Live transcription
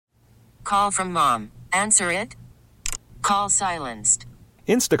Call from mom. Answer it. Call silenced.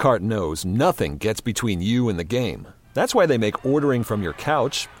 Instacart knows nothing gets between you and the game. That's why they make ordering from your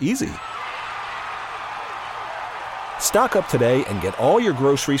couch easy. Stock up today and get all your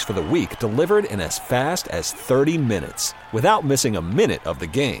groceries for the week delivered in as fast as 30 minutes without missing a minute of the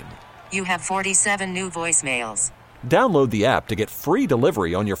game. You have 47 new voicemails. Download the app to get free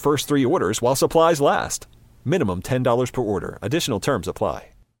delivery on your first 3 orders while supplies last. Minimum $10 per order. Additional terms apply.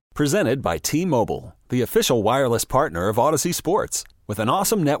 Presented by T-Mobile, the official wireless partner of Odyssey Sports. With an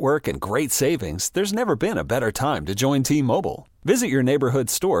awesome network and great savings, there's never been a better time to join T-Mobile. Visit your neighborhood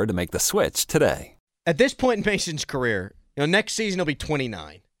store to make the switch today. At this point in Mason's career, next season he'll be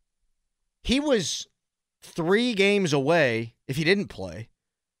 29. He was 3 games away if he didn't play,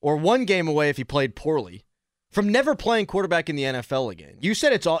 or 1 game away if he played poorly, from never playing quarterback in the NFL again. You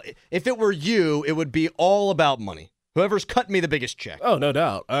said it's all. If it were you, it would be all about money. Whoever's cutting me the biggest check. Oh, no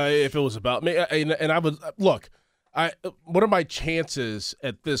doubt. If it was about me, and I would look. What are my chances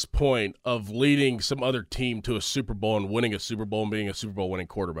at this point of leading some other team to a Super Bowl and winning a Super Bowl and being a Super Bowl winning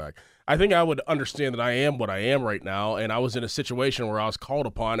quarterback? I think I would understand that I am what I am right now, and I was in a situation where I was called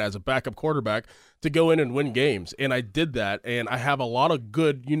upon as a backup quarterback to go in and win games, and I did that, and I have a lot of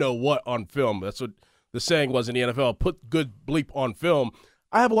good you-know-what on film. That's what the saying was in the NFL, put good bleep on film.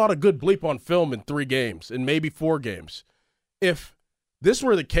 I have a lot of good bleep on film in 3 games and maybe 4 games. If this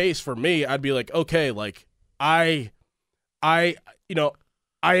were the case for me, I'd be like, okay, like, I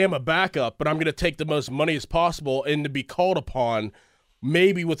am a backup, but I'm going to take the most money as possible and to be called upon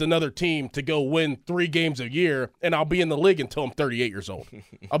maybe with another team to go win 3 games a year, and I'll be in the league until I'm 38 years old.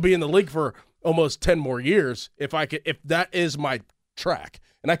 I'll be in the league for almost 10 more years if that is my track,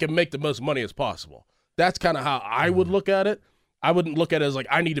 and I can make the most money as possible. That's kind of how I would look at it. I wouldn't look at it as like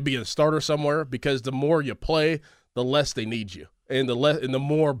I need to be a starter somewhere, because the more you play, the less they need you, and the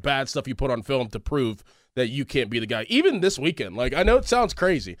more bad stuff you put on film to prove that you can't be the guy. Even this weekend, like, I know it sounds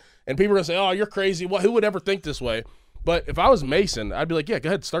crazy, and people are going to say, oh, you're crazy. Well, who would ever think this way? But if I was Mason, I'd be like, yeah, go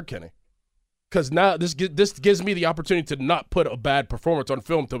ahead, start Kenny. Because now this gives me the opportunity to not put a bad performance on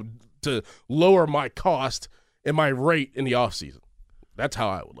film to lower my cost and my rate in the offseason. That's how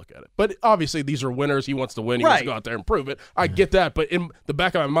I would look at it. But obviously, these are winners. He wants to win. He wants to go out there and prove it. I get that. But in the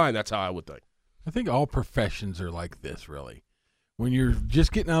back of my mind, that's how I would think. I think all professions are like this, really. When you're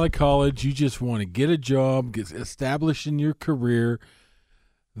just getting out of college, you just want to get a job, get established in your career.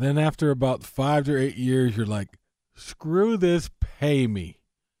 Then after about 5 to 8 years, you're like, screw this, pay me.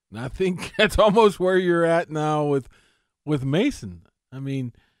 And I think that's almost where you're at now with Mason. I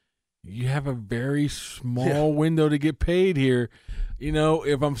mean, you have a very small window to get paid here.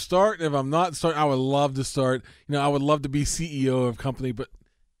 If I'm starting, if I'm not starting, I would love to start. I would love to be CEO of a company, but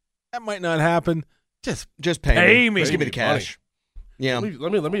that might not happen. Just pay me. Just give me the cash. Yeah.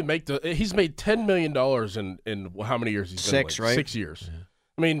 Let me make he's made $10 million in how many years he's been 6, in the league? right? 6 years. Yeah.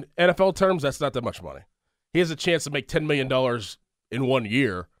 I mean, NFL terms, that's not that much money. He has a chance to make $10 million in 1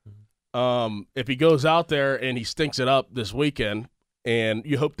 year. If he goes out there and he stinks it up this weekend, and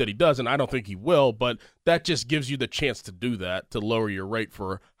you hope that he doesn't, I don't think he will, but that just gives you the chance to do that, to lower your rate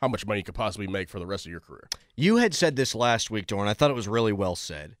for how much money you could possibly make for the rest of your career. You had said this last week, Dorin. I thought it was really well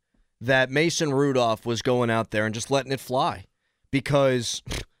said, that Mason Rudolph was going out there and just letting it fly because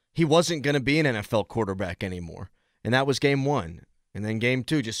he wasn't going to be an NFL quarterback anymore. And that was game 1. And then game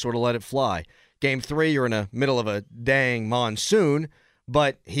 2, just sort of let it fly. Game 3, you're in the middle of a dang monsoon,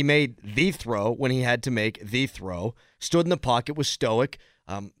 but he made the throw when he had to make the throw, stood in the pocket, was stoic,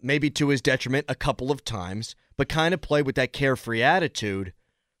 maybe to his detriment a couple of times, but kind of played with that carefree attitude.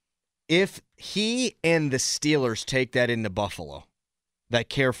 If he and the Steelers take that into Buffalo, that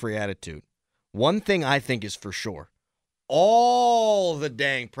carefree attitude, one thing I think is for sure, all the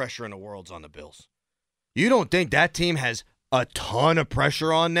dang pressure in the world's on the Bills. You don't think that team has a ton of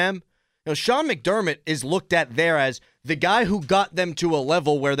pressure on them? Sean McDermott is looked at there as the guy who got them to a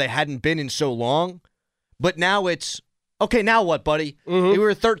level where they hadn't been in so long. But now it's, okay, now what, buddy? We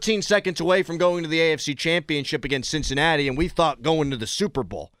were 13 seconds away from going to the AFC Championship against Cincinnati, and we thought going to the Super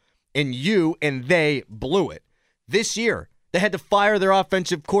Bowl. And you and they blew it. This year, they had to fire their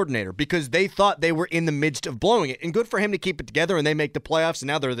offensive coordinator because they thought they were in the midst of blowing it. And good for him to keep it together, and they make the playoffs, and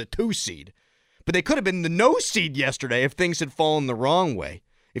now they're the 2 seed. But they could have been the no seed yesterday if things had fallen the wrong way.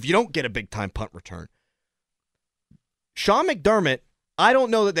 If you don't get a big-time punt return. Sean McDermott, I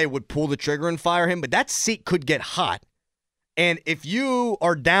don't know that they would pull the trigger and fire him, but that seat could get hot. And if you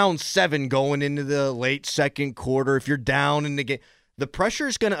are down 7 going into the late second quarter, if you're down in the game, the pressure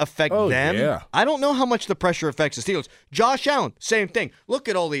is going to affect them. Yeah. I don't know how much the pressure affects the Steelers. Josh Allen, same thing. Look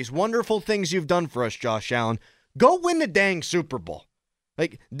at all these wonderful things you've done for us, Josh Allen. Go win the dang Super Bowl.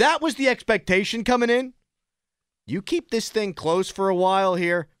 Like, that was the expectation coming in. You keep this thing close for a while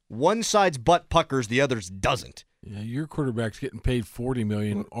here, one side's butt puckers, the other's doesn't. Yeah, your quarterback's getting paid $40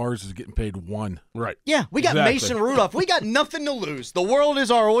 million. Ours is getting paid $1 million. Right. Yeah, we got Mason Rudolph. We got nothing to lose. The world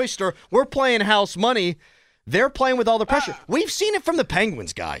is our oyster. We're playing house money. They're playing with all the pressure. We've seen it from the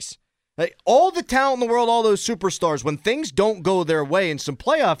Penguins, guys. Like, all the talent in the world, all those superstars, when things don't go their way in some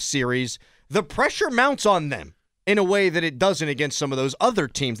playoff series, the pressure mounts on them in a way that it doesn't against some of those other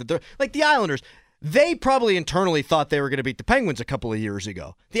teams. That they're like the Islanders. They probably internally thought they were going to beat the Penguins a couple of years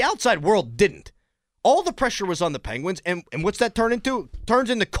ago. The outside world didn't. All the pressure was on the Penguins, and what's that turn into? Turns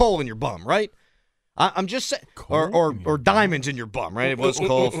into coal in your bum, right? I'm just saying, or diamonds in your bum, right? It was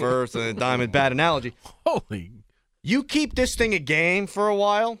coal first, and then diamond. Bad analogy. Holy! You keep this thing a game for a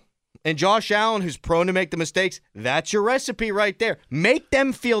while, and Josh Allen, who's prone to make the mistakes, that's your recipe right there. Make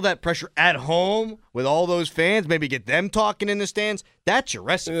them feel that pressure at home with all those fans. Maybe get them talking in the stands. That's your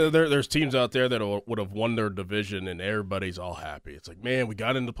recipe. There's teams out there that would have won their division, and everybody's all happy. It's like, man, we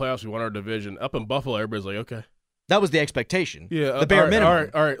got into the playoffs. We won our division. Up in Buffalo, everybody's like, okay. That was the expectation. Yeah, the bare minimum.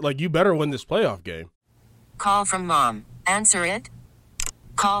 All right. Like, you better win this playoff game. Call from mom. Answer it.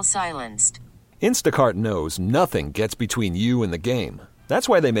 Call silenced. Instacart knows nothing gets between you and the game. That's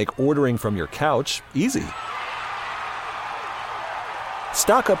why they make ordering from your couch easy.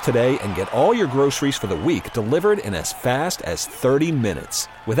 Stock up today and get all your groceries for the week delivered in as fast as 30 minutes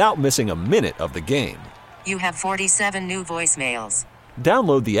without missing a minute of the game. You have 47 new voicemails.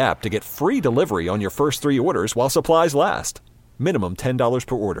 Download the app to get free delivery on your first 3 orders while supplies last. Minimum $10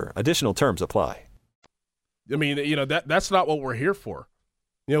 per order. Additional terms apply. I mean, that's not what we're here for.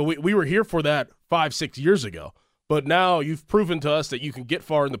 We were here for that 5-6 years ago. But now you've proven to us that you can get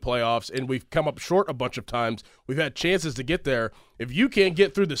far in the playoffs, and we've come up short a bunch of times. We've had chances to get there. If you can't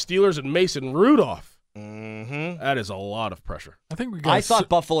get through the Steelers and Mason Rudolph, that is a lot of pressure. I thought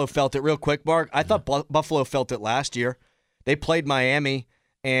Buffalo felt it real quick, Mark. I thought Buffalo felt it last year. They played Miami,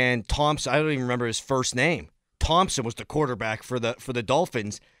 and Thompson, I don't even remember his first name. Thompson was the quarterback for the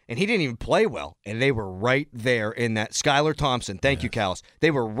Dolphins, and he didn't even play well. And they were right there in that. Skylar Thompson, thank you, Callis.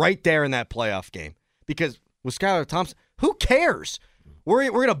 They were right there in that playoff game because – with Skylar Thompson, who cares? We're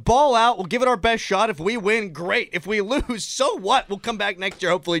going to ball out. We'll give it our best shot. If we win, great. If we lose, so what? We'll come back next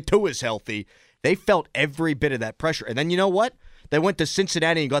year. Hopefully, Tua's healthy. They felt every bit of that pressure. And then you know what? They went to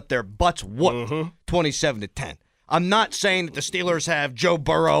Cincinnati and got their butts whooped 27-10. I'm not saying that the Steelers have Joe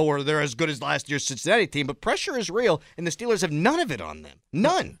Burrow or they're as good as last year's Cincinnati team, but pressure is real, and the Steelers have none of it on them.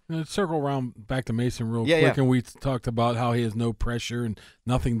 None. Let's circle around back to Mason real quick, and we talked about how he has no pressure and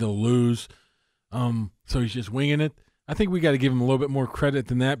nothing to lose. So he's just winging it. I think we got to give him a little bit more credit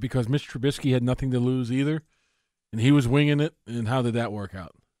than that because Mitch Trubisky had nothing to lose either, and he was winging it. And how did that work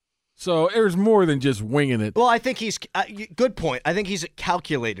out? So there's more than just winging it. Well, I think he's good point. I think he's a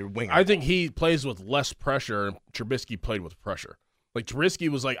calculated winger. I think he plays with less pressure, and Trubisky played with pressure. Like Trubisky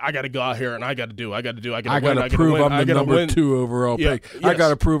was like, I got to go out here and I got to do. I got to prove I'm the number 2 overall pick. Yes. I got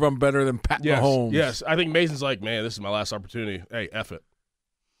to prove I'm better than Pat Mahomes. Yes, I think Mason's like, man, this is my last opportunity. Hey, F it.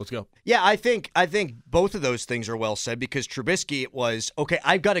 Let's go. Yeah, I think both of those things are well said because Trubisky was, okay,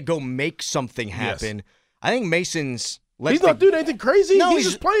 I've got to go make something happen. Yes. I think Mason's... He's not doing anything crazy. No, he's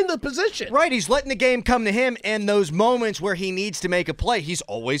just playing the position. Right, he's letting the game come to him, and those moments where he needs to make a play, he's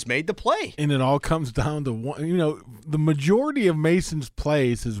always made the play. And it all comes down to one. The majority of Mason's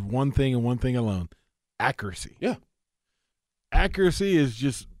plays is one thing and one thing alone: accuracy. Yeah, accuracy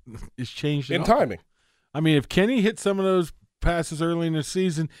is changed in timing. I mean, if Kenny hit some of those passes early in the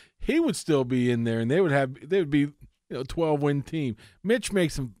season, he would still be in there, and they would be 12-win team. Mitch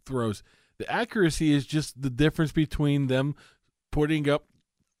makes some throws. The accuracy is just the difference between them putting up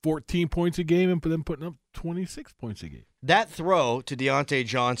 14 points a game and them putting up 26 points a game. That throw to Deontay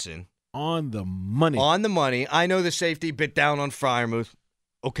Johnson on the money. I know the safety bit down on Freiermuth.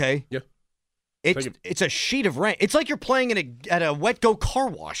 Okay. Yeah. It's a sheet of rain. It's like you're playing at a wet go car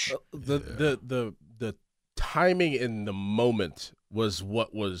wash. The timing in the moment was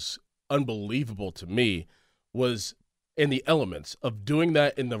what was unbelievable to me, was in the elements of doing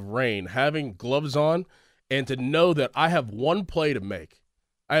that in the rain, having gloves on, and to know that I have one play to make.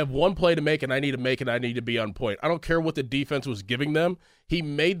 I have one play to make, and I need to make it. I need to be on point. I don't care what the defense was giving them. He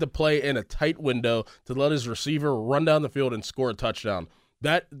made the play in a tight window to let his receiver run down the field and score a touchdown.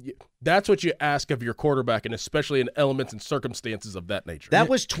 That's what you ask of your quarterback, and especially in elements and circumstances of that nature. That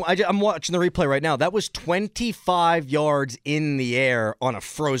was I'm watching the replay right now. That was 25 yards in the air on a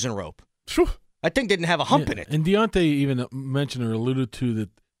frozen rope. Whew. That thing didn't have a hump in it. And Deontay even mentioned or alluded to that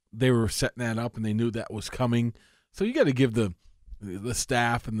they were setting that up and they knew that was coming. So you got to give the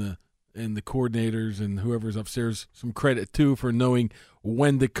staff and the coordinators and whoever's upstairs some credit too for knowing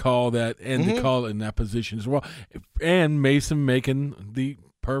when to call that and to call it in that position as well. And Mason making the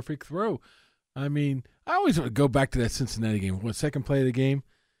perfect throw. I mean, I always go back to that Cincinnati game. Second play of the game?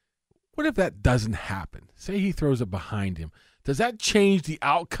 What if that doesn't happen? Say he throws it behind him. Does that change the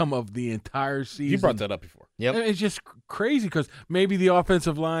outcome of the entire season? You brought that up before. Yep. It's just crazy because maybe the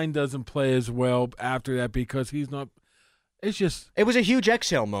offensive line doesn't play as well after that because he's not – it's just – It was a huge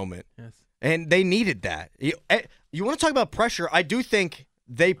exhale moment. Yes. And they needed that. You want to talk about pressure? I do think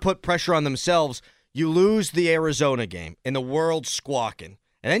they put pressure on themselves. You lose the Arizona game, and the world's squawking.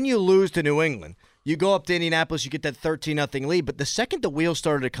 And then you lose to New England. You go up to Indianapolis, you get that 13-0 lead. But the second the wheels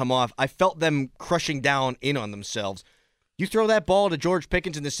started to come off, I felt them crushing down in on themselves. You throw that ball to George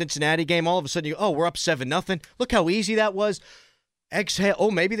Pickens in the Cincinnati game, all of a sudden we're up 7-0. Look how easy that was. Exhale.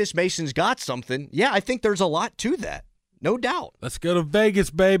 Oh, maybe this Mason's got something. Yeah, I think there's a lot to that. No doubt. Let's go to Vegas,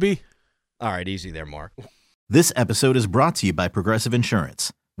 baby. All right, easy there, Mark. This episode is brought to you by Progressive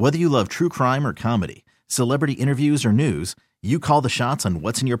Insurance. Whether you love true crime or comedy, celebrity interviews or news, you call the shots on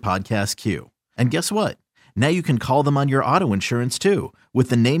what's in your podcast queue. And guess what? Now you can call them on your auto insurance too with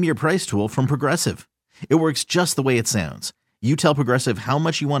the Name Your Price tool from Progressive. It works just the way it sounds. You tell Progressive how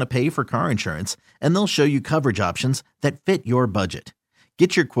much you want to pay for car insurance, and they'll show you coverage options that fit your budget.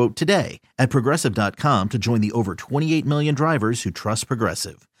 Get your quote today at Progressive.com to join the over 28 million drivers who trust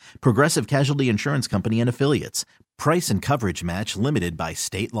Progressive. Progressive Casualty Insurance Company and Affiliates. Price and coverage match limited by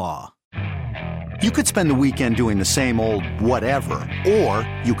state law. You could spend the weekend doing the same old whatever, or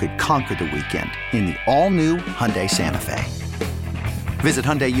you could conquer the weekend in the all-new Hyundai Santa Fe. Visit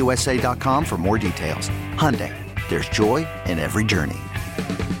HyundaiUSA.com for more details. Hyundai, there's joy in every journey.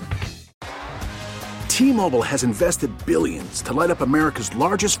 T-Mobile has invested billions to light up America's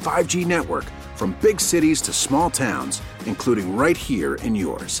largest 5G network, from big cities to small towns, including right here in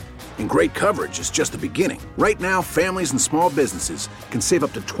yours. And great coverage is just the beginning. Right now, families and small businesses can save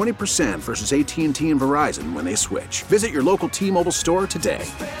up to 20% versus AT&T and Verizon when they switch. Visit your local T-Mobile store today.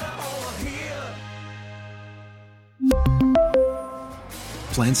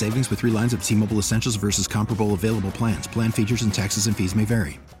 Plan savings with 3 lines of T-Mobile Essentials versus comparable available plans. Plan features and taxes and fees may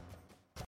vary.